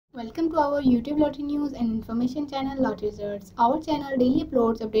Welcome to our YouTube lottery news and information channel Lottery Results. Our channel daily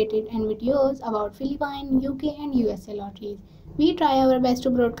uploads updated and videos about Philippine, UK and USA lotteries. We try our best to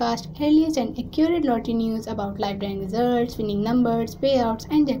broadcast earliest and accurate lottery news about lifetime results, winning numbers, payouts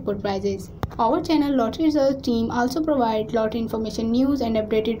and jackpot prizes. Our channel Lottery Results team also provides lottery information news and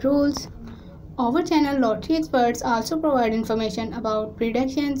updated rules. Our channel lottery experts also provide information about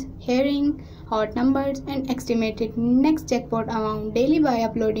predictions, hearing, hot numbers and estimated next jackpot amount daily by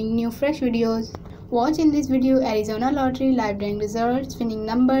uploading new fresh videos. Watch in this video Arizona lottery live drawing results, winning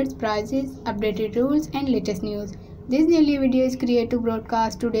numbers, prizes, updated rules and latest news. This newly video is created to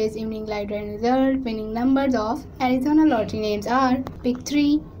broadcast today's evening live drawing result. Winning numbers of Arizona lottery names are Pick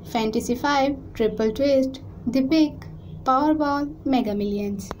 3, Fantasy 5, Triple Twist, The Pick, Powerball, Mega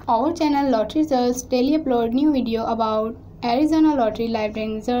Millions. Our channel Lottery Results daily upload new video about Arizona Lottery live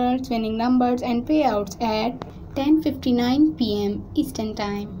drawing results, winning numbers and payouts at 10:59 p.m. Eastern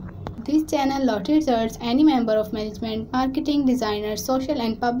Time. This channel Lottery Results, any member of management, marketing, designer, social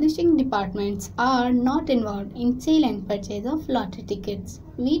and publishing departments are not involved in sale and purchase of lottery tickets.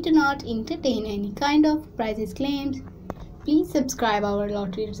 We do not entertain any kind of prizes claims. Please subscribe our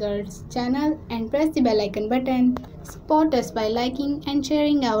Lottery Results channel and press the bell icon button. Support us by liking and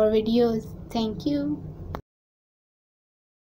sharing our videos. Thank you.